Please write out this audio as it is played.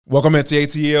Welcome into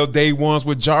ATL Day Ones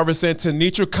with Jarvis and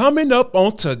Tenitra. Coming up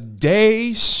on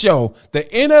today's show, the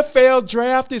NFL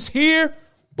draft is here,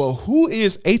 but who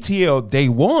is ATL Day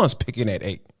Ones picking at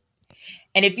 8?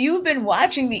 And if you've been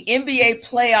watching the NBA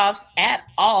playoffs at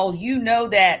all, you know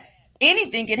that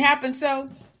anything can happen. So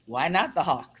why not the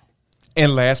Hawks?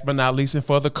 And last but not least, and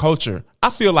for the culture, I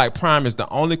feel like Prime is the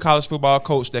only college football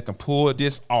coach that can pull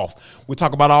this off. We'll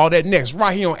talk about all that next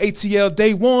right here on ATL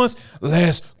Day Ones.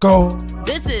 Let's go.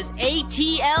 This is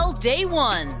ATL Day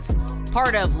Ones,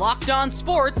 part of Locked On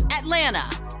Sports Atlanta.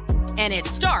 And it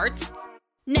starts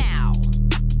now.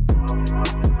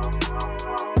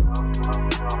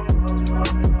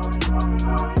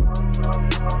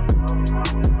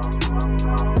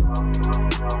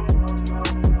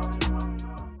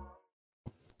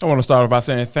 I want to start off by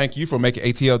saying thank you for making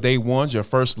ATL Day Ones your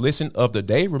first listen of the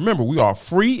day. Remember, we are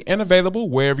free and available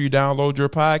wherever you download your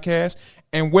podcast.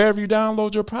 And wherever you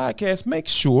download your podcast, make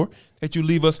sure that you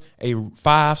leave us a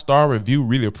 5-star review.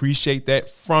 Really appreciate that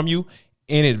from you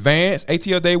in advance.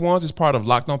 ATL Day Ones is part of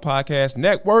Locked On Podcast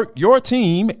Network, your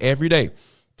team every day.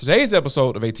 Today's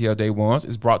episode of ATL Day Ones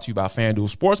is brought to you by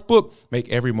FanDuel Sportsbook. Make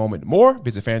every moment more.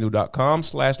 Visit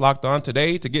FanDuel.com/LockedOn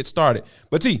today to get started.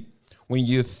 But when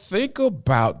you think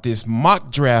about this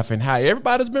mock draft and how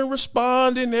everybody's been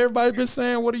responding, everybody's been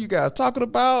saying, what are you guys talking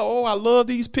about? Oh, I love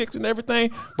these picks and everything.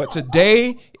 But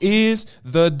today is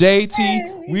the day, T.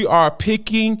 We are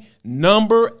picking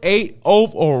number 8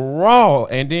 overall.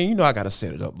 And then, I got to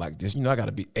set it up like this. I got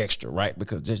to be extra, right?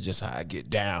 Because that's just how I get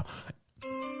down.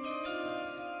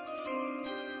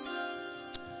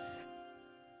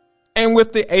 And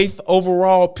with the 8th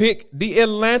overall pick, the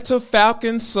Atlanta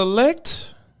Falcons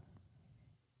select...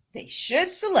 They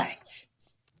should select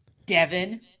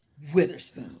Devin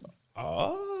Witherspoon.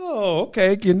 Oh,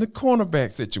 okay. Getting the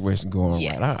cornerback situation going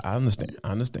right. I understand.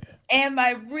 And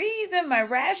my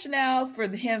rationale for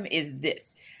him is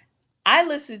this. I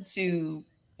listened to,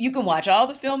 you can watch all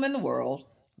the film in the world.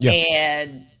 Yeah.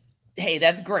 And hey,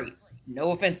 that's great.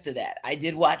 No offense to that. I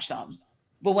did watch some.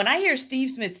 But when I hear Steve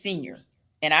Smith Sr.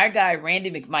 and our guy,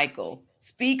 Randy McMichael,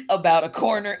 speak about a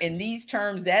corner in these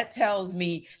terms, that tells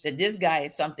me that this guy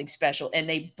is something special. And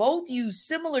they both use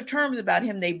similar terms about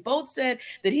him. They both said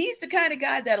that he's the kind of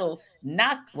guy that'll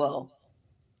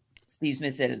Steve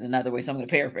Smith said it another way, so I'm going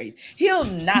to paraphrase. He'll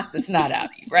knock the snot out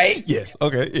of you, right? Yes.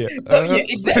 Okay. Yeah. So, yeah,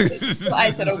 exactly. So I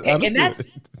said, okay. And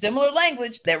that's similar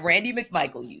language that Randy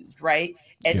McMichael used, right?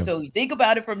 And so you think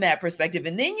about it from that perspective.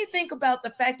 And then you think about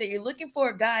the fact that you're looking for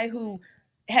a guy who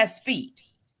has speed.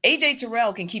 AJ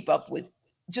Terrell can keep up with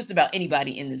just about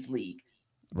anybody in this league.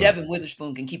 Right. Devin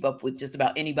Witherspoon can keep up with just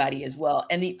about anybody as well.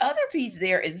 And the other piece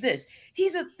there is this.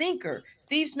 He's a thinker.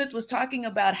 Steve Smith was talking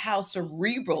about how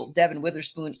cerebral Devin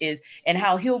Witherspoon is and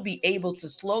how he'll be able to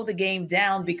slow the game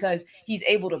down because he's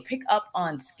able to pick up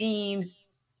on schemes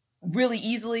really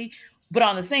easily. But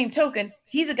on the same token,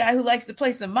 he's a guy who likes to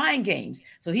play some mind games.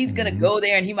 So he's going to go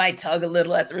there and he might tug a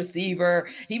little at the receiver.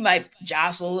 He might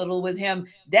jostle a little with him.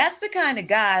 That's the kind of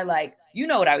guy, like,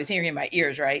 what I was hearing in my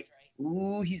ears, right?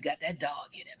 Ooh, he's got that dog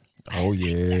in him. Oh,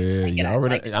 yeah.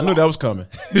 I knew that was coming.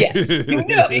 Yeah,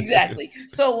 exactly.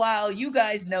 So while you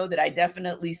guys know that I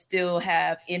definitely still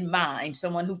have in mind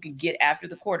someone who can get after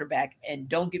the quarterback, and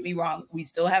don't get me wrong, we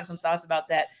still have some thoughts about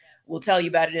that. We'll tell you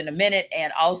about it in a minute.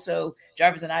 And also,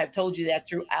 Jarvis and I have told you that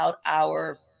throughout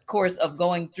our course of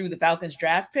going through the Falcons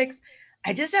draft picks.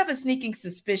 I just have a sneaking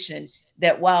suspicion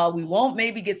that while we won't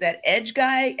maybe get that edge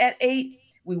guy at 8,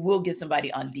 we will get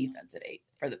somebody on defense at 8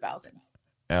 for the Falcons.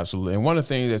 Absolutely. And one of the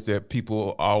things that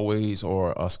people always,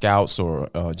 or scouts or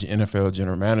NFL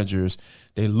general managers,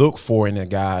 they look for in a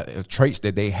guy, traits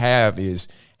that they have is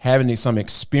having some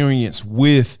experience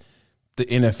with the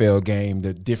NFL game,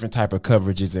 the different type of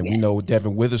coverages. And we know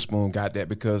Devin Witherspoon got that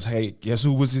because, hey, guess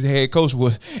who was his head coach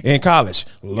in college?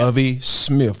 Lovie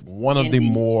Smith, one of the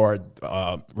more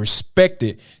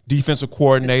respected defensive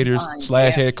coordinators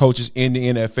 / head coaches in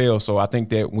the NFL. So I think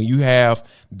that when you have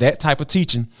that type of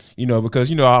teaching, because,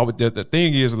 the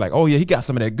thing is like, oh, yeah, he got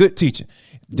some of that good teaching.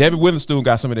 Devin Witherspoon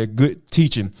got some of that good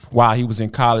teaching while he was in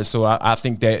college. So I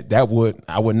think that I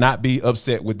would not be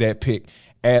upset with that pick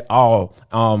at all.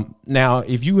 Now,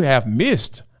 if you have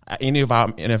missed any of our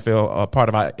NFL part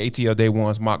of our ATL Day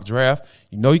One's mock draft,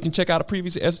 you can check out a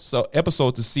previous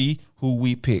episode to see who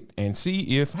we picked and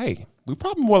see if, hey, we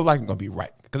probably more likely going to be right,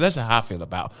 because that's how I feel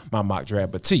about my mock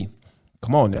draft. But T,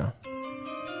 come on now.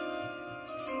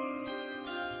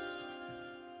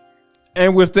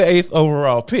 And with the 8th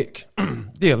overall pick,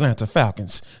 the Atlanta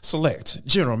Falcons select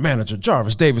general manager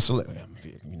Jarvis Davis.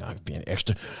 not being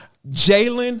extra.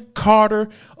 Jalen Carter,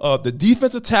 the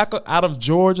defensive tackle out of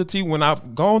Georgia. When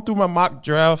I've gone through my mock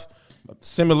draft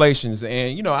simulations,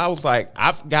 and I was like,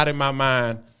 I've got in my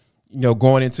mind,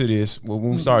 going into this when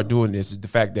we started doing this, is the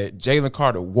fact that Jalen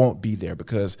Carter won't be there,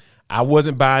 because I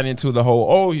wasn't buying into the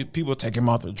whole, people take him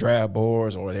off the draft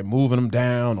boards, or they're moving him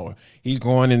down, or he's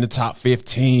going in the top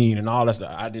 15 and all that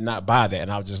stuff. I did not buy that.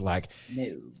 And I was just like,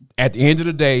 no. At the end of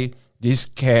the day, this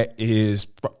cat is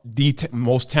the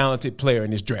most talented player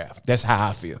in this draft. That's how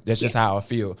I feel. That's just how I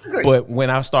feel. Agreed. But when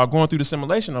I started going through the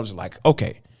simulation, I was like,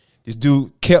 okay, this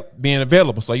dude kept being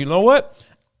available. So you know what?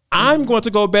 I'm going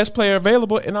to go best player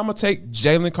available, and I'm going to take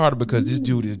Jalen Carter, because this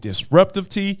dude is disruptive.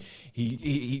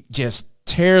 He just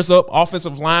tears up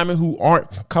offensive linemen who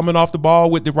aren't coming off the ball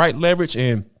with the right leverage.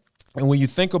 And when you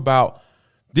think about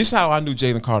this, is how I knew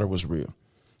Jalen Carter was real.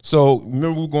 So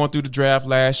remember, we were going through the draft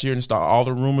last year, and start all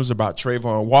the rumors about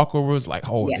Trayvon Walker was like,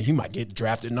 he might get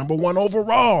drafted number 1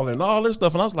 overall and all this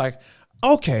stuff. And I was like,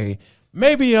 okay,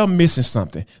 maybe I'm missing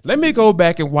something. Let me go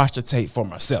back and watch the tape for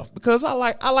myself, because I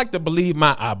like to believe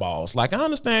my eyeballs. Like, I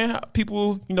understand how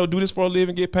people, do this for a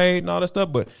living, get paid and all that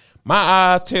stuff, but my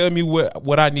eyes tell me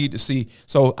what I need to see.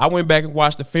 So I went back and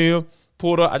watched the film,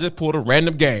 I just pulled a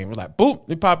random game. I was like, boom, let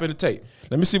me pop in the tape.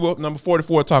 Let me see what number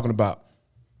 44 talking about.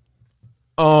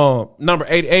 Number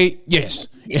 88, yes.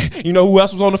 You know who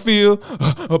else was on the field?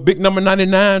 A big number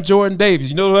 99, Jordan Davis.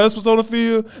 You know who else was on the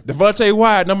field? Devontae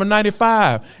Wyatt, number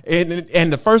 95.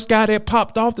 And the first guy that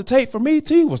popped off the tape for me,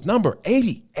 was number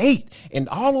 88. And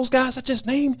all those guys I just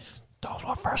named, those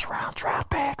were first-round draft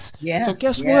picks. Yeah. So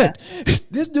guess what?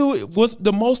 This dude was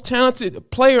the most talented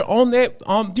player on that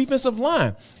defensive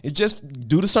line. It's just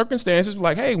due to circumstances,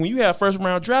 like, hey, when you have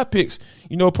first-round draft picks,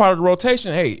 part of the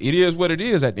rotation, hey, it is what it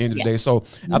is at the end of the day. So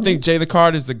I think Jalen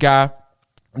Carter is the guy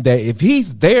that if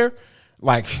he's there,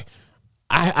 like,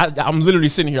 I'm literally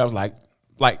sitting here, I was like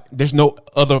there's no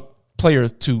other player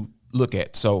to look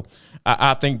at. So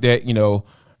I think that,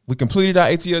 we completed our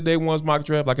ATL Day One's mock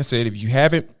draft. Like I said, if you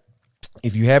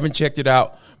haven't checked it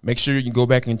out, make sure you can go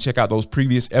back and check out those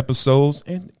previous episodes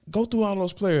and go through all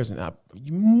those players. And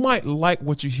you might like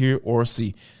what you hear or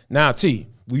see. Now,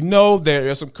 we know there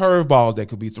are some curveballs that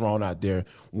could be thrown out there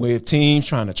with teams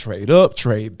trying to trade up,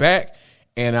 trade back.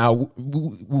 And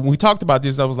when we talked about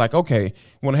this, I was like, okay,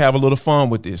 we want to have a little fun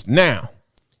with this. Now,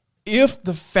 if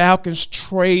the Falcons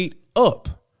trade up,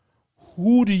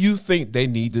 who do you think they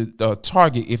need to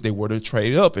target if they were to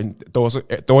trade up and throw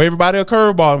everybody a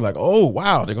curveball? I'm like, oh,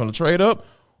 wow, they're going to trade up?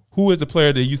 Who is the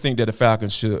player that you think that the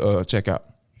Falcons should check out?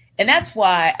 And that's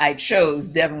why I chose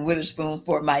Devin Witherspoon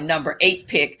for my number 8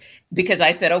 pick, because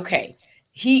I said, okay,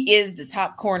 he is the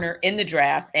top corner in the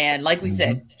draft. And like we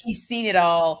said, he's seen it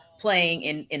all playing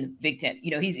in the Big Ten.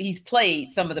 He's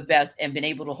played some of the best and been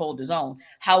able to hold his own.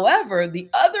 However, the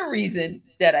other reason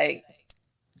that I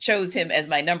chose him as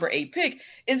my number 8 pick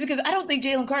is because I don't think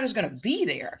Jalen Carter is going to be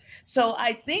there. So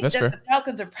I think that's fair. The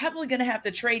Falcons are probably going to have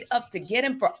to trade up to get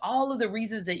him for all of the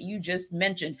reasons that you just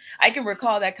mentioned. I can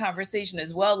recall that conversation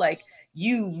as well, like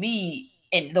you, me,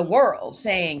 and the world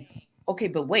saying, okay,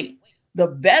 but wait, the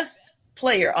best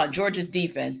player on Georgia's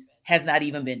defense has not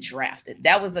even been drafted.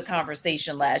 That was the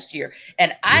conversation last year.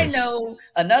 And I know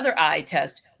another eye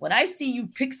test, when I see you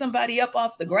pick somebody up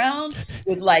off the ground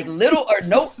with like little or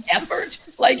no effort,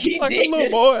 like he like did. A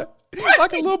little boy. Right?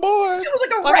 Like a little boy. He was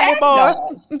like a rag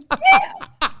doll.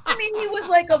 Yeah. I mean,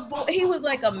 he was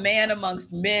like a man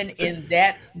amongst men in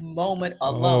that moment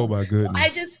alone. Oh my goodness. So I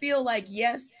just feel like,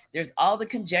 yes, there's all the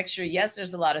conjecture. Yes,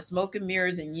 there's a lot of smoke and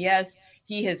mirrors. And yes,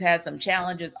 he has had some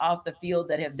challenges off the field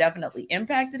that have definitely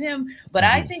impacted him. But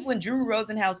I think when Drew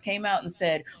Rosenhaus came out and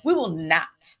said, we will not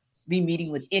be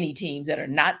meeting with any teams that are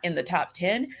not in the top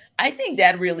 10, I think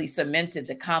that really cemented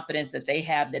the confidence that they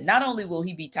have that not only will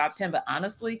he be top 10, but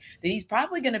honestly, that he's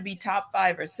probably going to be top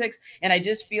 5 or 6. And I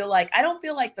just feel like, I don't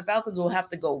feel like the Falcons will have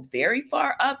to go very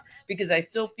far up, because I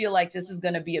still feel like this is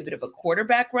going to be a bit of a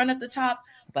quarterback run at the top.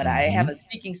 But I have a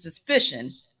sneaking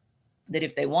suspicion that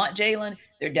if they want Jalen,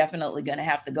 they're definitely going to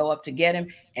have to go up to get him.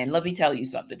 And let me tell you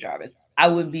something, Jarvis, I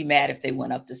wouldn't be mad if they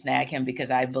went up to snag him,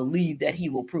 because I believe that he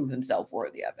will prove himself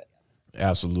worthy of it.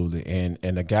 Absolutely. And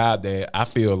a guy that I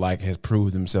feel like has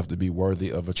proved himself to be worthy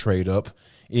of a trade up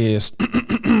is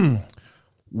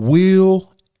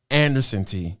Will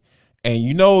Anderson. And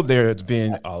you know, there's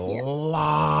been a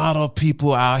lot of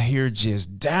people out here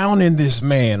just down in this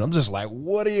man. I'm just like,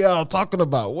 what are y'all talking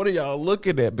about? What are y'all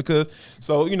looking at? Because,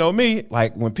 so, you know, me,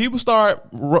 like when people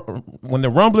when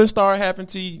the rumbling start happening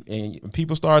to you and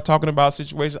people start talking about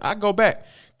situations, I go back.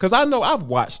 Because I know I've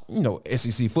watched, you know,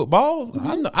 SEC football.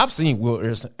 Mm-hmm. I've seen Will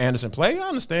Anderson play. I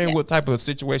understand what type of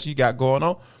situation you got going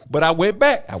on. But I went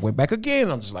back. Again.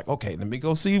 I'm just like, okay, let me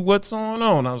go see what's going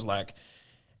on. I was like,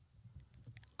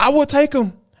 I would take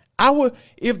him.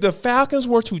 If the Falcons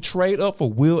were to trade up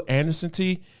for Will Anderson,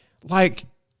 like,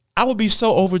 I would be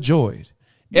so overjoyed.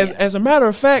 As a matter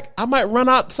of fact, I might run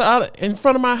outside in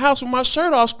front of my house with my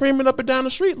shirt off, screaming up and down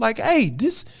the street, like, hey,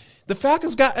 the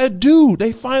Falcons got a dude.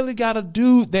 They finally got a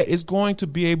dude that is going to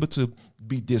be able to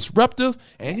be disruptive,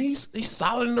 and he's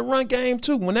solid in the run game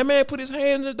too. When that man put his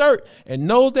hand in the dirt and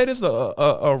knows that it's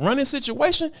a running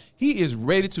situation, he is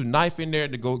ready to knife in there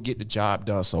to go get the job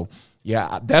done. So,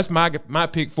 yeah, that's my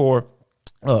pick for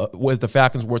what the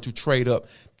Falcons were to trade up.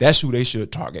 That's who they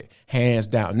should target, hands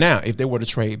down. Now, if they were to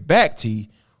trade back, T,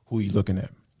 who are you looking at?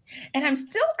 And I'm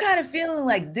still kind of feeling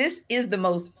like this is the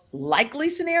most likely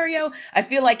scenario. I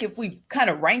feel like if we kind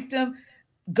of ranked them,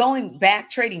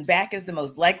 trading back is the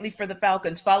most likely for the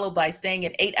Falcons, followed by staying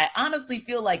at 8. I honestly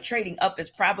feel like trading up is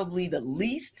probably the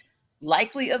least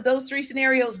likely of those three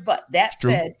scenarios. But that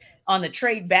said, on the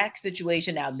trade back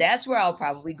situation, now that's where I'll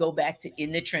probably go back to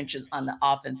in the trenches on the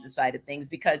offensive side of things,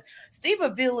 because Steve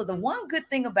Avila, the one good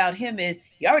thing about him is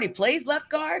he already plays left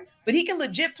guard, but he can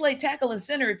legit play tackle and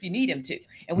center if you need him to.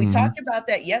 And we talked about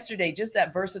that yesterday, just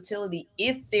that versatility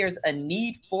if there's a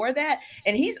need for that.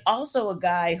 And he's also a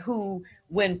guy who,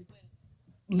 when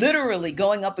literally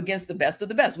going up against the best of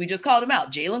the best, we just called him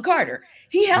out, Jalen Carter,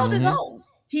 he held his own.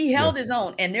 He held his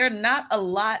own. And there are not a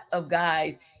lot of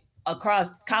guys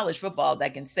across college football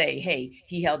that can say, hey,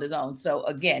 he held his own. So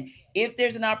again, if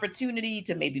there's an opportunity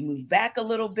to maybe move back a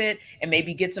little bit and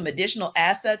maybe get some additional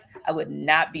assets, I would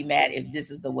not be mad if this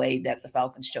is the way that the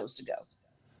Falcons chose to go.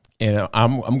 And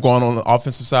I'm going on the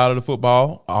offensive side of the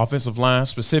football, offensive line,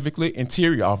 specifically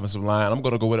interior offensive line. I'm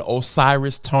going to go with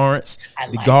Osiris Torrance,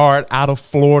 the guard out of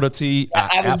Florida.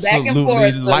 I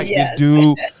absolutely like this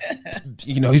dude.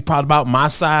 You know, he's probably about my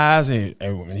size, and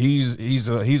he's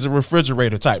a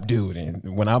refrigerator type dude.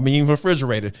 And when I mean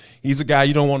refrigerator, he's a guy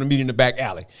you don't want to meet in the back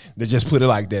alley. They just put it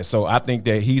like that. So I think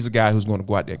that he's a guy who's going to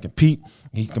go out there and compete.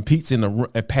 He competes in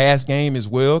the pass game as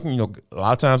well. You know, a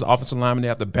lot of times offensive linemen, they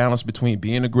have to balance between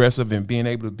being aggressive and being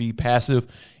able to be passive,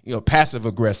 passive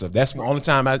aggressive. That's the only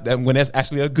time when that's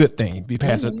actually a good thing, being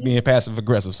passive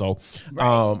aggressive. So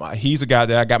he's a guy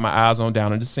that I got my eyes on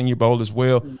down in the Senior Bowl as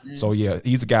well. So, yeah,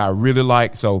 he's a guy I really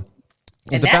like. So,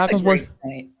 and that's a great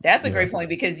point. That's a great point,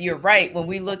 because you're right. When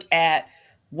we look at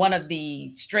one of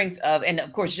the strengths of, and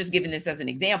of course, just giving this as an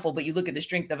example, but you look at the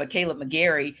strength of a Caleb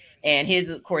McGarry, and his,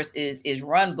 of course, is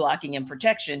run blocking and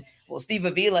protection. Well, Steve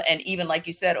Avila and even, like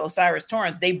you said, Osiris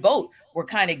Torrance, they both were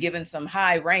kind of given some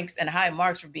high ranks and high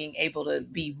marks for being able to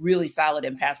be really solid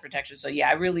in pass protection. So, yeah,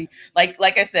 I really, like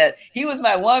I said, he was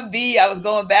my 1B. I was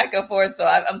going back and forth, so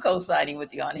I'm co-signing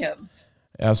with you on him.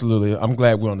 Absolutely. I'm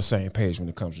glad we're on the same page when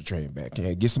it comes to trading back.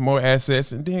 Yeah, get some more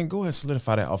assets and then go ahead and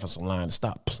solidify that offensive line and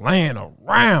stop playing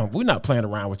around. We're not playing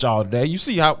around with y'all today. You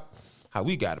see how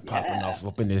we got it popping off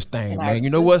up in this thing, man.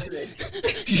 You know what?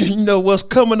 You know what's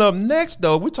coming up next,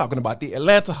 though? We're talking about the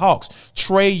Atlanta Hawks.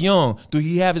 Trae Young. Do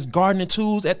he have his gardening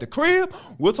tools at the crib?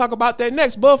 We'll talk about that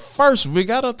next. But first, we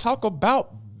got to talk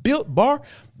about Built Bar.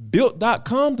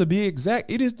 Built.com to be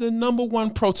exact. It is the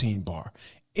 #1 protein bar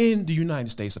in the United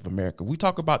States of America. We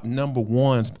talk about number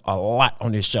ones a lot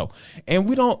on this show. And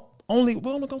we're only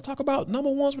going to talk about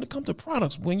number ones when it comes to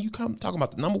products. When you come talking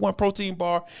about the #1 protein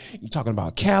bar, you're talking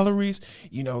about calories,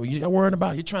 you're worrying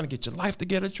about, you're trying to get your life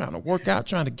together, trying to work out,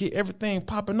 trying to get everything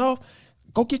popping off.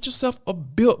 Go get yourself a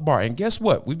Built Bar. And guess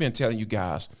what? We've been telling you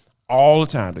guys all the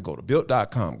time to go to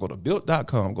Built.com, go to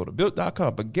Built.com, go to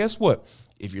Built.com. But guess what?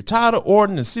 If you're tired of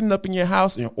ordering and sitting up in your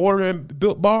house and ordering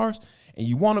Built Bars, and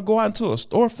you want to go out into a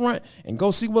storefront and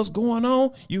go see what's going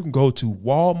on, you can go to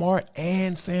Walmart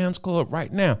and Sam's Club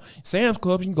right now. Sam's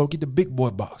Club, you can go get the big boy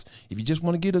box. If you just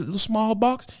want to get a little small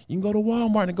box, you can go to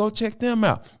Walmart and go check them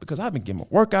out, because I've been getting my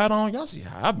workout on. Y'all see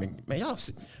how I've been, man. Y'all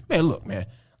see, man, look, man.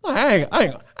 I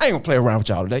ain't gonna play around with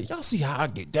y'all today. Y'all see how I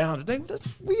get down today.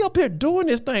 We up here doing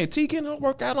this thing. T getting her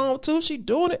workout on too. She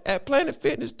doing it at Planet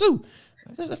Fitness too.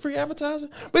 That's a free advertising.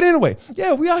 But anyway,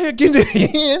 yeah, we out here getting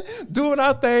it in, doing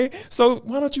our thing. So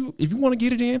why don't you, if you want to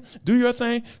get it in, do your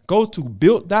thing, go to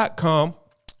Built.com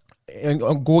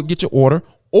and go get your order.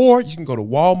 Or you can go to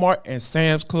Walmart and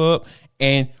Sam's Club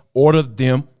and order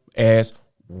them as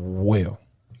well.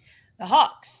 The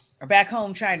Hawks are back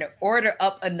home trying to order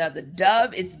up another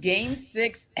dub. It's game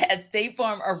 6 at State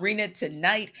Farm Arena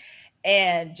tonight.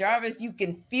 And Jarvis, you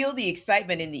can feel the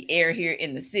excitement in the air here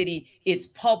in the city. It's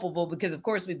palpable because, of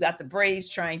course, we've got the Braves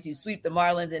trying to sweep the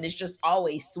Marlins, and it's just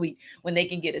always sweet when they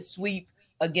can get a sweep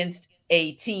against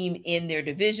a team in their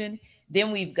division.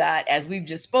 Then we've got, as we've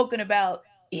just spoken about,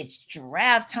 it's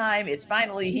draft time. It's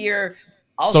finally here.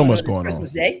 Also, so much going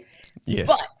Christmas on. Day. Yes.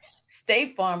 But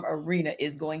State Farm Arena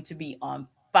is going to be on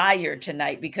fire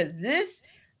tonight because this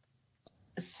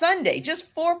Sunday, just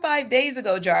 4 or 5 days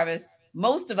ago, Jarvis,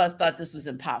 most of us thought this was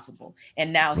impossible.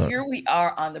 And now here we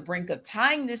are on the brink of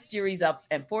tying this series up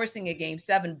and forcing a game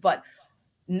 7. But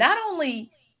not only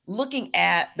looking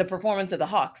at the performance of the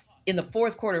Hawks in the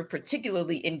fourth quarter,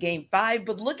 particularly in game 5,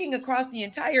 but looking across the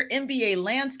entire NBA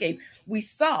landscape, we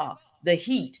saw the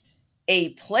Heat, a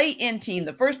play-in team,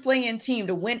 the first play-in team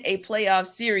to win a playoff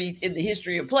series in the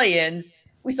history of play-ins.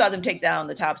 We saw them take down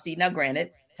the top seed. Now,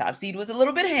 granted, top seed was a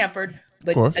little bit hampered,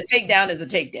 but a takedown is a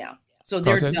takedown. So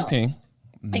they're done. King.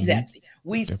 Exactly.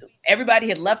 Everybody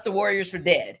had left the Warriors for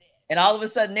dead, and all of a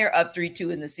sudden they're up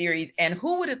 3-2 in the series. And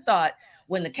who would have thought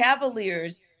when the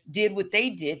Cavaliers did what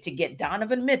they did to get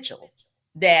Donovan Mitchell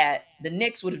that the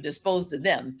Knicks would have disposed of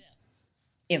them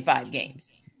in 5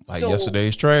 games? Like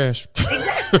yesterday's trash.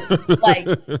 Exactly.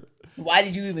 Like, why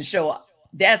did you even show up?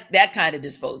 That's that kind of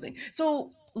disposing.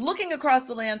 So looking across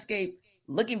the landscape,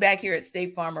 looking back here at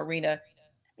State Farm Arena,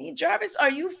 I mean, Jarvis,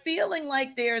 are you feeling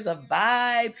like there's a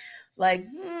vibe? Like,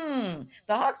 the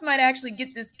Hawks might actually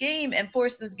get this game and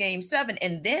force this game 7,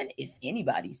 and then it's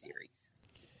anybody's series.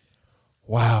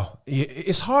 Wow.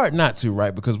 It's hard not to,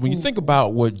 right? Because when you think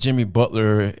about what Jimmy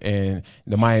Butler and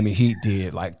the Miami Heat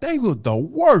did, like, they were the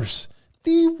worst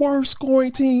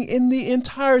scoring team in the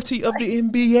entirety of the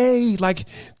NBA. Like,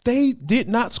 they did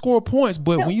not score points.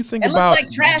 But when you think about,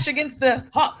 like trash against the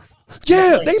Hawks.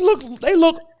 Yeah, they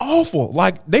look awful.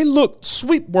 Like, they look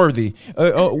sweep worthy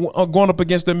going up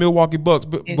against the Milwaukee Bucks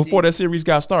before that series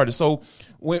got started. So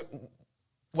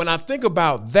when I think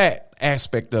about that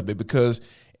aspect of it, because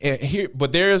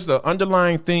but there's the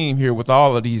underlying theme here with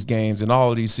all of these games and all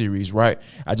of these series, right?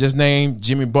 I just named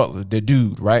Jimmy Butler, the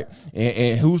dude, right?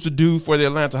 And who's the dude for the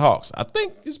Atlanta Hawks? I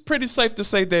think it's pretty safe to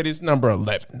say that it's number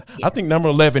 11. Yeah. I think number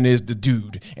 11 is the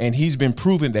dude, and he's been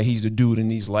proving that he's the dude in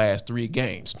these last 3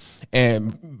 games.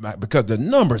 And because the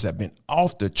numbers have been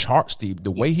off the charts, Steve,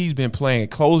 the way he's been playing,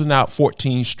 closing out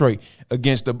 14 straight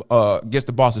against the Boston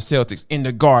Celtics in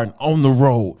the Garden on the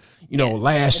road.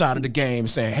 Last shot of the game,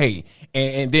 saying, hey.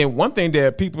 And then one thing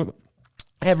that people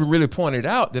haven't really pointed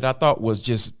out that I thought was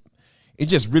it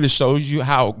just really shows you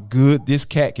how good this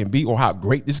cat can be, or how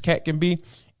great this cat can be,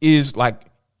 is like,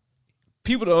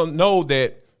 people don't know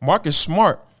that Marcus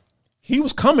Smart, he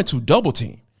was coming to double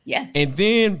team. Yes. And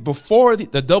then before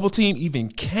the double team even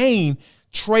came,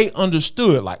 Trey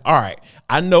understood, like, all right,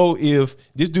 I know if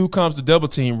this dude comes to double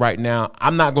team right now,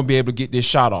 I'm not going to be able to get this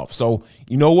shot off. So,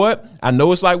 you know what? I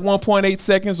know it's like 1.8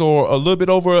 seconds or a little bit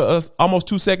over almost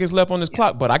 2 seconds left on this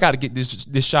clock, but I got to get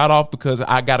this shot off because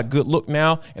I got a good look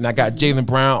now, and I got Jaylen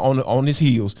Brown on his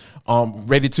heels,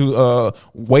 ready to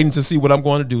waiting to see what I'm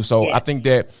going to do. So I think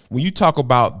that when you talk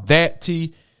about that,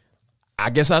 T, I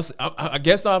guess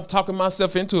I'm talking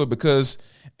myself into it, because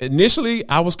initially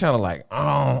I was kind of like,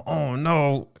 oh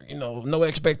no, no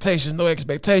expectations.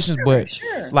 But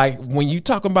like, when you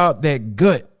talk about that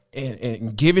gut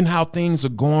and given how things are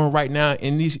going right now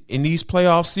in these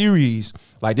playoff series,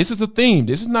 like, this is a theme.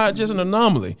 This is not just an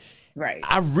anomaly. Right.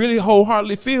 I really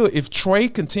wholeheartedly feel if Trey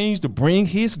continues to bring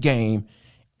his game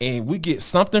and we get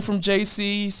something from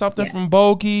JC, something from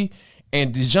Bogey,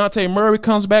 and DeJounte Murray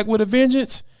comes back with a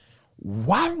vengeance,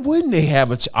 why wouldn't they have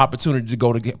an opportunity to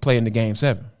go to play in the game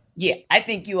 7? Yeah, I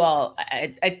think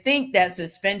I think that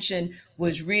suspension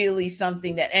was really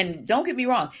something that, and don't get me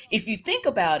wrong, if you think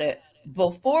about it,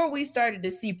 before we started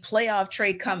to see playoff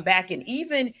Trey come back, and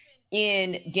even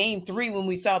in game 3 when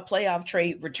we saw playoff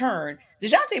Trey return,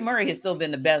 DeJounte Murray has still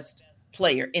been the best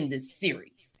player in this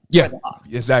series. Yeah,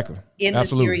 exactly. The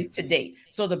series to date.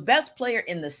 So the best player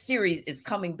in the series is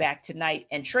coming back tonight,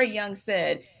 and Trae Young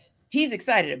said he's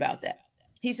excited about that.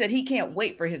 He said he can't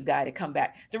wait for his guy to come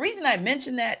back. The reason I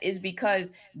mention that is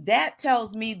because that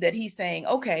tells me that he's saying,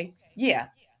 okay, yeah,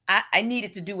 I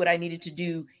needed to do what I needed to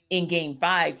do in game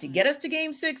 5 to get us to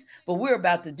game 6, but we're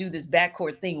about to do this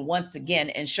backcourt thing once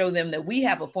again and show them that we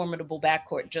have a formidable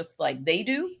backcourt just like they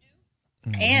do.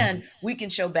 Mm-hmm. And we can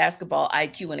show basketball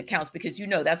IQ when it counts, because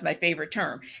that's my favorite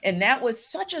term. And that was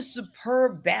such a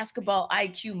superb basketball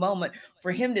IQ moment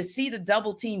for him to see the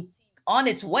double team on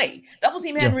its way. Double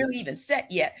team hadn't really even set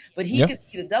yet, but he could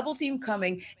see the double team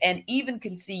coming and even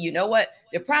can see, you know what?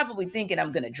 They're probably thinking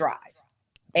I'm going to drive.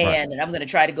 And I'm going to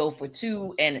try to go for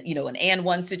 2 and, an and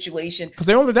 1 situation. Because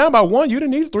they're only down by 1. You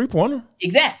didn't need a 3-pointer.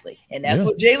 Exactly. And that's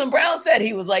what Jaylen Brown said.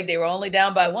 He was like, they were only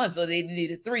down by 1, so they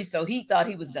needed 3. So he thought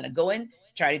he was going to go in,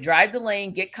 try to drive the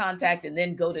lane, get contact, and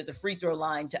then go to the free throw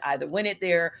line to either win it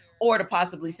there or to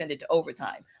possibly send it to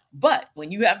overtime. But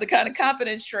when you have the kind of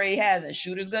confidence Trey has and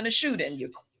shooter's going to shoot and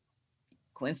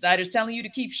Quinn Snyder's telling you to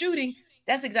keep shooting,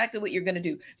 that's exactly what you're going to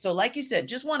do. So like you said,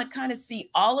 just want to kind of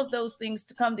see all of those things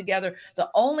to come together. The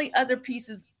only other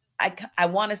pieces I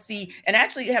want to see, and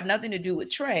actually have nothing to do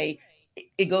with Trey,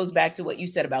 it goes back to what you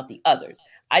said about the others.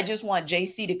 I just want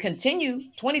JC to continue.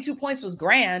 22 points was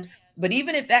grand, but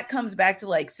even if that comes back to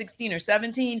like 16 or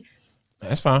 17,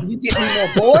 that's fine. You get me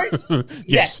more boards?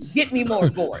 Yes. Get me more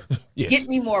boards. Yes. Get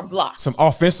me more blocks. Some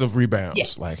offensive rebounds.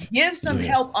 Yes. Like give some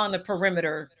help on the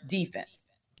perimeter defense.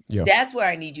 Yeah. That's where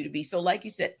I need you to be. So like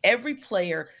you said, every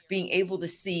player being able to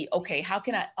see, okay, how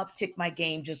can I uptick my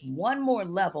game just one more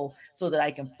level so that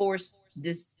I can force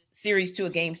this series to a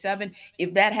game 7?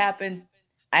 If that happens,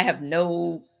 I have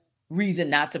no reason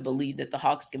not to believe that the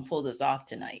Hawks can pull this off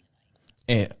tonight.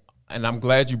 And I'm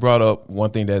glad you brought up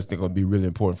one thing that's going to be really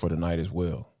important for tonight as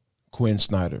well. Quinn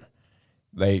Snyder.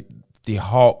 The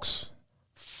Hawks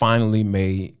finally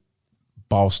made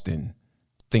Boston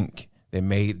think. They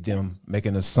made them make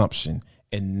an assumption.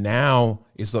 And now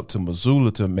it's up to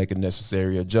Mazzulla to make a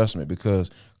necessary adjustment because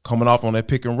coming off on that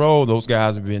pick and roll, those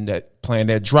guys have been playing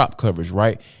that drop coverage,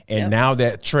 right? And now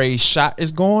that Trey's shot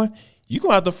is going, you're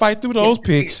going to have to fight through those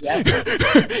picks.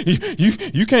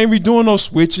 You can't be doing no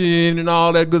switching and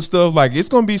all that good stuff. Like, it's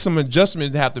going to be some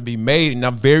adjustments that have to be made, and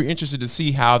I'm very interested to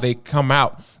see how they come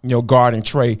out, guarding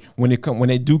Trey when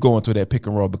they do go into that pick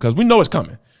and roll because we know it's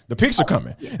coming. The picks are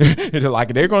coming.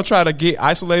 They're going to try to get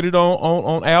isolated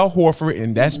on Al Horford,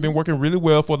 and that's been working really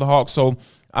well for the Hawks. So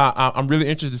I'm really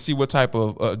interested to see what type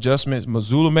of adjustments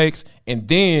Mazzulla makes, and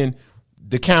then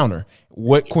the counter,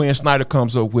 what Quinn Snyder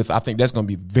comes up with. I think that's going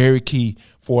to be very key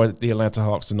for the Atlanta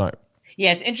Hawks tonight.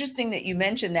 Yeah, it's interesting that you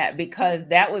mentioned that because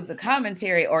that was the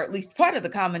commentary, or at least part of the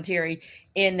commentary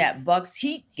in that Bucks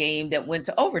Heat game that went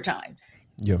to overtime.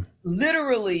 Yeah,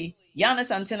 literally.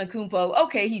 Giannis Antetokounmpo,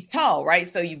 okay, he's tall, right?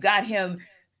 So you got him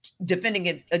defending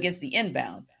it against the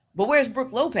inbound. But where's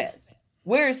Brook Lopez?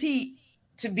 Where is he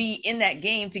to be in that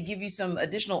game to give you some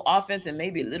additional offense and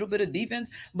maybe a little bit of defense?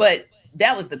 But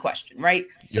that was the question, right?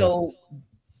 So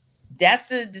that's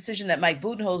the decision that Mike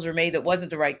Budenholzer made that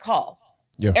wasn't the right call.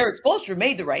 Yeah. Eric Spoelstra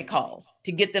made the right calls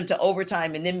to get them to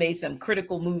overtime and then made some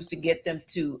critical moves to get them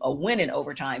to a win in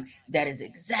overtime. That is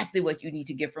exactly what you need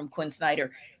to get from Quinn Snyder.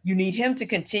 You need him to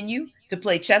continue to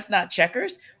play chess, not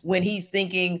checkers, when he's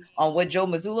thinking on what Joe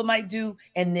Mazzulla might do.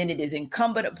 And then it is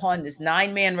incumbent upon this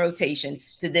 9-man rotation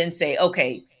to then say,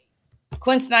 okay,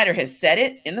 Quinn Snyder has said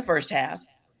it in the first half.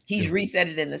 He's reset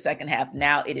it in the second half.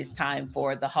 Now it is time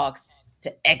for the Hawks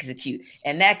to execute.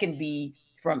 And that can be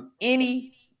from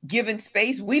any given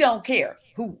space. We don't care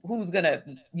who's gonna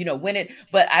win it,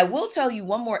 but I will tell you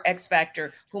one more X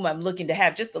factor whom I'm looking to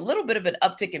have just a little bit of an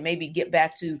uptick and maybe get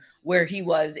back to where he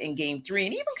was in game 3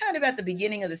 and even kind of at the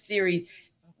beginning of the series,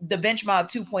 the bench mob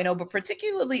 2.0, but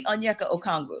particularly Onyeka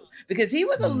Okongwu, because he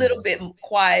was a little bit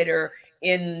quieter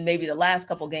in maybe the last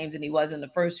couple games than he was in the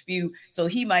first few. So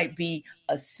he might be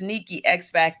a sneaky X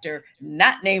factor,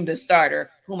 not named a starter,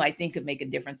 whom I think could make a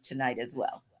difference tonight as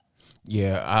well.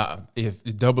 Yeah, if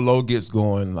Double O gets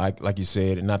going, like you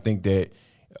said, and I think that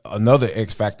another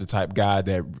X factor type guy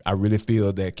that I really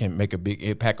feel that can make a big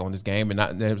impact on this game, and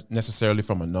not necessarily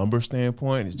from a number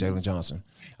standpoint, is Jalen Johnson.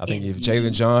 I think if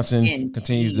Jalen Johnson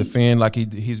continues to defend like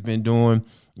he's been doing,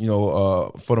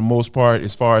 for the most part,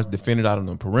 as far as defending out on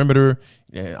the perimeter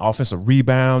and offensive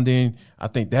rebounding, I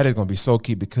think that is going to be so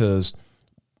key because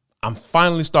I'm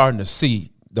finally starting to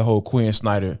see the whole Quinn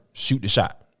Snyder shoot the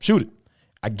shot. Shoot it.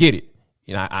 I get it.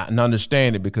 I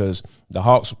understand it because the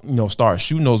Hawks, start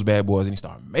shooting those bad boys and he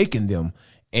started making them.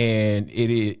 And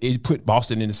it put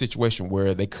Boston in a situation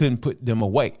where they couldn't put them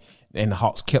away. And the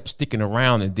Hawks kept sticking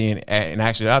around. And then, and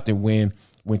actually out there when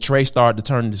Trey started to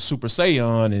turn into Super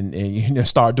Saiyan and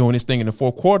start doing this thing in the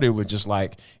fourth quarter, it was just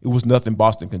like, it was nothing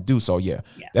Boston could do. So,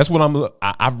 that's what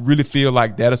I really feel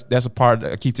like that's a part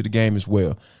of the key to the game as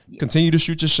well. Yeah. Continue to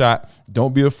shoot your shot.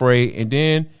 Don't be afraid. And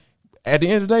then, at the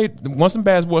end of the day, once some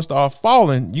bad boys start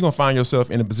falling, you're going to find yourself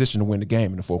in a position to win the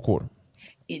game in the fourth quarter.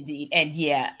 Indeed. And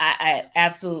I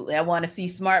absolutely. I want to see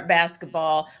smart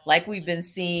basketball like we've been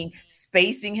seeing.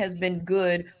 Spacing has been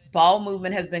good. Ball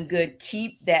movement has been good.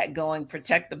 Keep that going.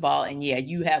 Protect the ball. And yeah,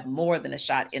 you have more than a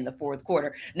shot in the fourth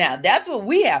quarter. Now, that's what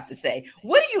we have to say.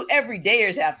 What do you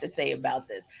everydayers have to say about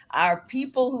this? Our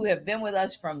people who have been with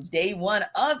us from day one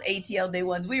of ATL Day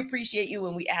Ones, we appreciate you,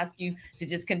 and we ask you to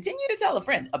just continue to tell a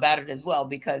friend about it as well,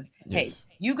 because, hey,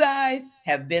 you guys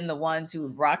have been the ones who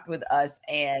have rocked with us,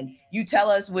 and you tell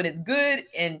us when it's good,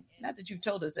 and not that you've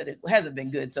told us that it hasn't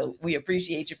been good, so we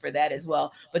appreciate you for that as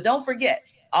well. But don't forget,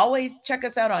 always check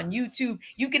us out on YouTube.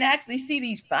 You can actually see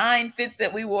these fine fits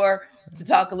that we wore to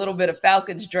talk a little bit of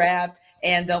Falcons draft.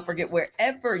 And don't forget,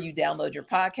 wherever you download your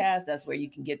podcast, that's where you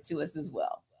can get to us as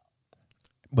well.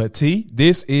 But T,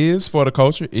 this is For the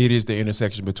Culture. It is the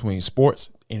intersection between sports,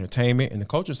 entertainment, and the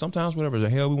culture. Sometimes whatever the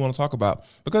hell we want to talk about,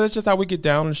 because it's just how we get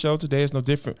down on the show today. It's no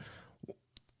different.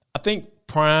 I think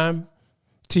Prime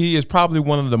T is probably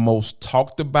one of the most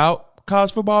talked about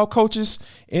college football coaches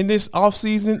in this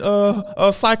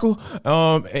offseason cycle.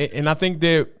 And I think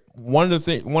that one of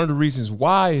the reasons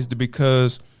why is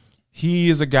because he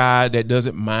is a guy that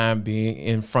doesn't mind being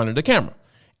in front of the camera.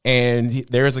 And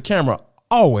there is a camera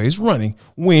always running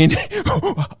when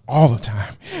all the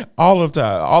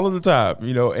time,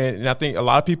 you know, and I think a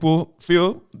lot of people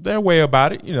feel their way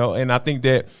about it, you know, and I think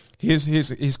that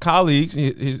his colleagues,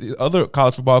 his other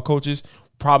college football coaches,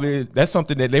 probably that's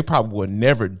something that they probably would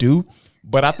never do.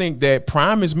 But I think that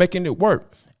Prime is making it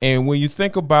work. And when you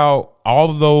think about all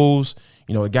of those,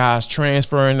 you know, guys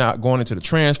transferring out, going into the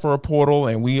transfer portal,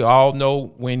 and we all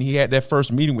know when he had that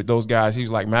first meeting with those guys, he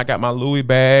was like, man, I got my Louis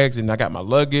bags and I got my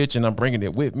luggage and I'm bringing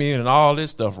it with me and all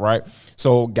this stuff, right?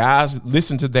 So guys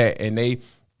listen to that and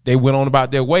they went on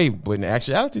about their way. But in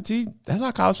actuality, T, that's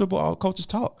how college football coaches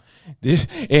talk.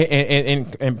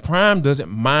 And Prime doesn't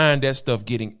mind that stuff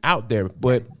getting out there.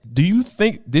 But do you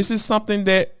think this is something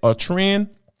that a trend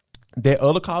that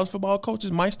other college football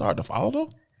coaches might start to follow,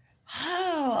 though?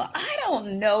 Oh, I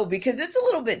don't know, because it's a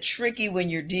little bit tricky when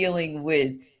you're dealing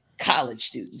with college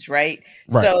students, right?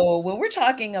 So when we're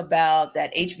talking about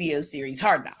that HBO series,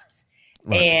 Hard Knocks,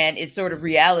 and it's sort of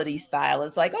reality style,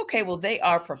 it's like, okay, well, they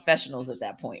are professionals at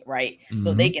that point, right?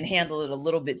 So they can handle it a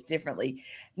little bit differently.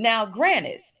 Now,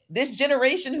 granted, this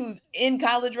generation who's in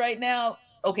college right now,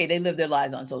 okay, they live their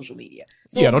lives on social media.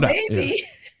 So no maybe,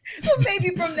 so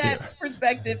maybe from that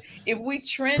perspective, if we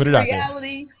trend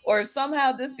reality, or if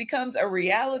somehow this becomes a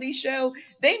reality show,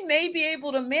 they may be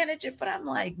able to manage it. But I'm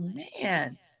like,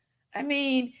 man, I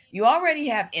mean, you already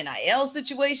have NIL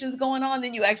situations going on.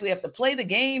 Then you actually have to play the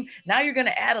game. Now you're going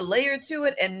to add a layer to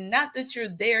it. And not that you're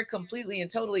there completely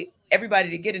and totally everybody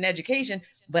to get an education,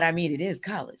 but I mean, it is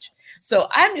college. So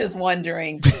I'm just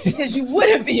wondering, because you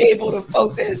wouldn't be able to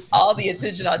focus all the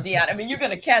attention on Deion. I mean, you're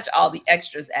going to catch all the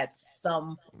extras at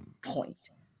some point.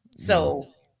 So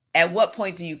at what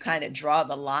point do you kind of draw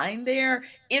the line there?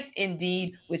 If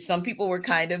indeed, which some people were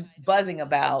kind of buzzing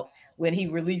about when he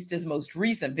released his most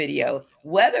recent video,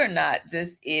 whether or not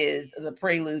this is the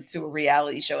prelude to a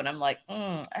reality show. And I'm like,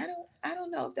 I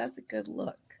don't know if that's a good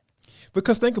look.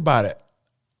 Because think about it.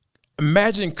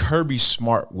 Imagine Kirby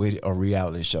Smart with a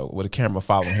reality show with a camera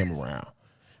following him around.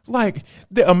 Like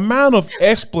the amount of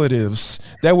expletives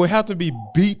that would have to be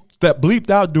bleeped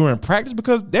out during practice,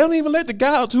 because they don't even let the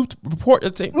guys who report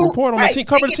on the team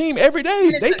cover the team every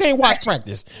day. They can't watch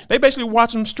practice. They basically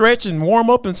watch them stretch and warm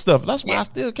up and stuff. That's why I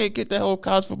still can't get that whole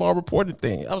college football reporting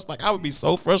thing. I was like, I would be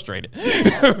so frustrated.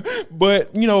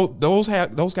 But you know, those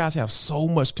guys have so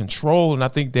much control, and I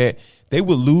think that they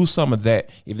would lose some of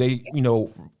that if they, you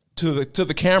know, to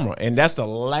the camera, and that's the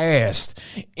last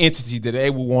entity that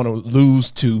they would want to lose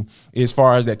to, as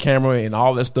far as that camera and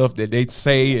all that stuff that they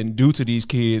say and do to these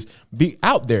kids be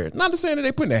out there. Not to say that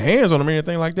they putting their hands on them or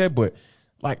anything like that, but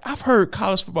like I've heard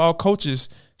college football coaches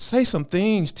say some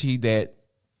things, T, that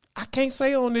I can't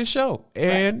say on this show,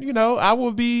 and you know, I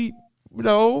will be, you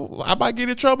know, I might get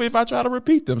in trouble if I try to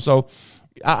repeat them. So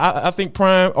I think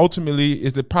Prime ultimately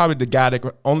is probably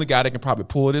the only guy that can probably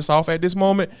pull this off at this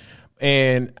moment.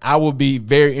 And I would be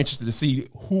very interested to see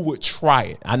who would try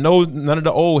it. I know none of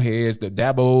the old heads, the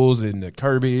Dabos and the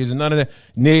Kirbys and none of the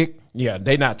Nick,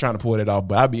 they're not trying to pull it off.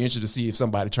 But I'd be interested to see if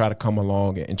somebody try to come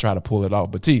along and try to pull it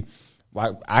off. But T,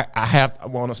 like I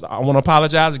want to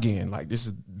apologize again. Like this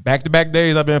is back-to-back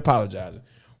days I've been apologizing.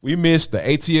 We missed the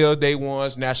ATL Day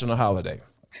One's national holiday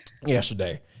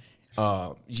yesterday.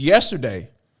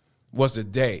 Yesterday was the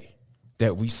day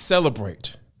that we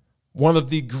celebrate one of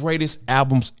the greatest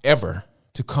albums ever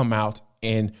to come out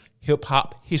in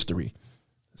hip-hop history.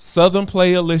 Southern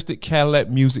Playalistic Cadillac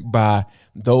Music by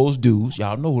those dudes.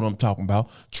 Y'all know what I'm talking about.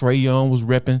 Trey Young was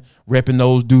repping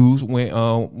those dudes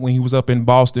when he was up in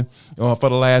Boston for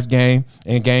the last game,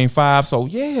 in Game 5. So,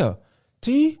 yeah,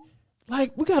 T,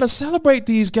 Like, we got to celebrate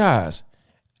these guys.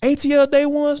 ATL Day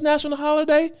One's national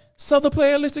holiday, Southern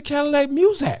Playalistic Cadillac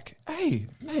Music. Hey,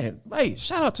 man, hey,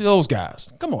 shout out to those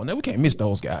guys. Come on, now, we can't miss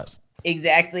those guys.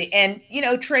 Exactly. And,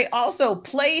 Trey also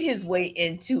played his way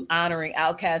into honoring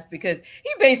Outkast because he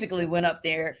basically went up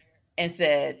there and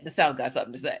said, the South got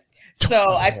something to say.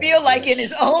 So I feel like in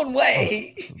his own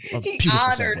way, he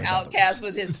honored Outkast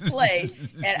with his play.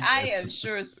 And I am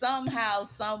sure somehow,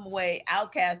 some way,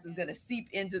 Outkast is going to seep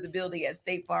into the building at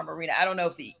State Farm Arena. I don't know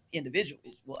if the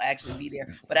individuals will actually be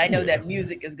there, but I know that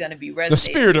music is going to be resonating. The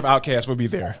spirit of Outkast will be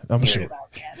there, I'm sure.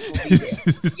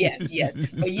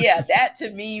 Yes. But yeah, that to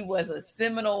me was a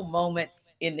seminal moment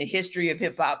in the history of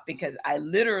hip hop because I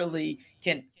literally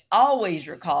can always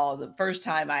recall the first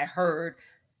time I heard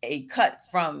a cut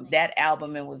from that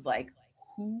album and was like,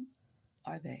 who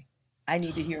are they? I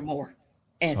need to hear more.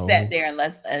 And sat there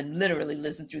and literally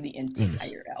listened through the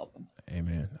entire album.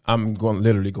 Amen. I'm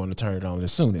literally going to turn it on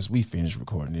as soon as we finish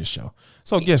recording this show.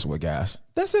 So guess what, guys?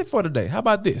 That's it for today. How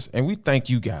about this? And we thank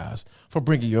you guys for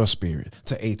bringing your spirit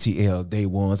to ATL Day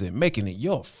Ones and making it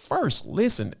your first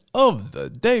listen of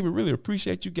the day. We really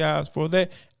appreciate you guys for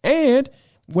that. And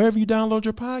wherever you download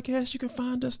your podcast, you can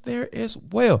find us there as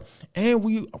well. And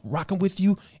we rocking with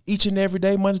you each and every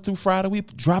day, Monday through Friday. We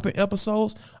dropping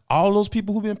episodes. All those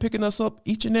people who've been picking us up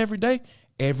each and every day,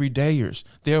 everydayers.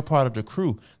 They're part of the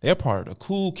crew. They're part of the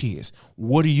cool kids.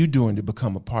 What are you doing to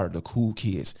become a part of the cool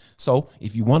kids? So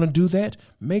if you want to do that,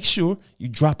 make sure you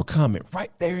drop a comment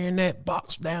right there in that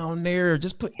box down there.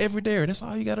 Just put everyday. That's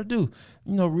all you got to do.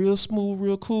 Real smooth,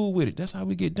 real cool with it. That's how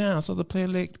we get down. So the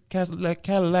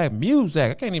Cadillac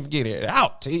music. I can't even get it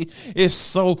out, T. It's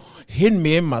so hitting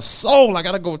me in my soul. I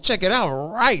got to go check it out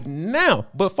right now.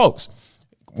 But folks,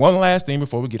 one last thing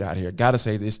before we get out of here. Got to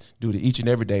say this, do it each and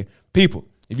every day. People,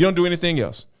 if you don't do anything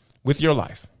else with your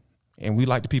life, and we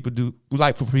like for people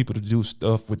to do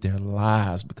stuff with their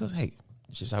lives because, hey,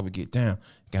 it's just how we get down.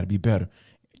 Got to be better.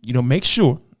 Make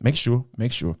sure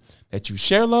that you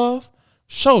share love,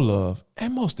 show love,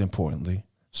 and most importantly,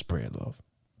 spread love.